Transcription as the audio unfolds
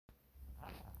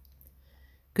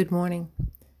Good morning.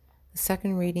 The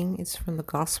second reading is from the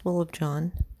Gospel of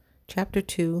John, chapter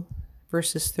 2,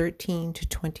 verses 13 to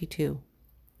 22.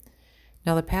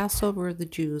 Now the Passover of the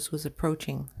Jews was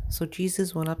approaching, so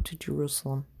Jesus went up to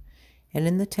Jerusalem, and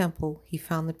in the temple he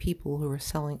found the people who were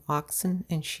selling oxen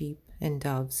and sheep and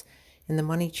doves, and the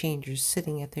money changers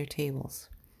sitting at their tables.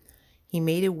 He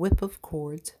made a whip of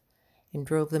cords and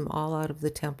drove them all out of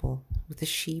the temple with the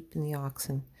sheep and the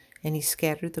oxen, and he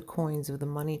scattered the coins of the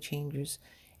money changers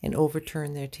and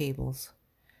overturned their tables.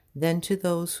 Then to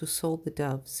those who sold the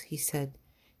doves he said,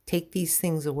 "Take these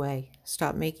things away.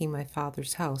 Stop making my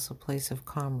Father's house a place of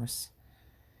commerce."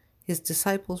 His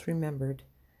disciples remembered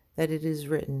that it is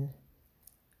written,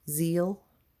 "Zeal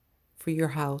for your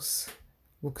house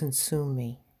will consume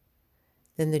me."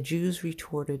 Then the Jews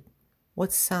retorted,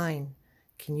 "What sign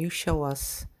can you show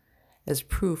us as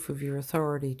proof of your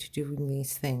authority to doing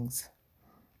these things?"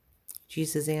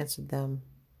 Jesus answered them,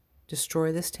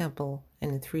 "Destroy this temple,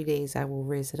 and in 3 days I will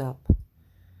raise it up."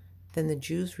 Then the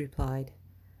Jews replied,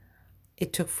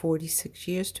 "It took 46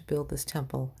 years to build this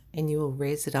temple, and you will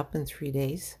raise it up in 3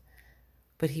 days?"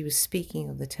 But he was speaking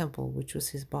of the temple, which was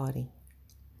his body.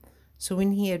 So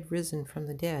when he had risen from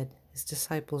the dead, his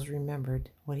disciples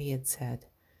remembered what he had said,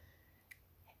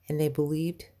 and they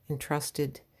believed and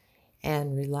trusted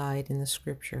and relied in the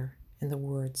scripture and the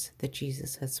words that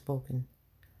Jesus had spoken.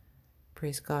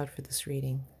 Praise God for this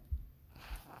reading.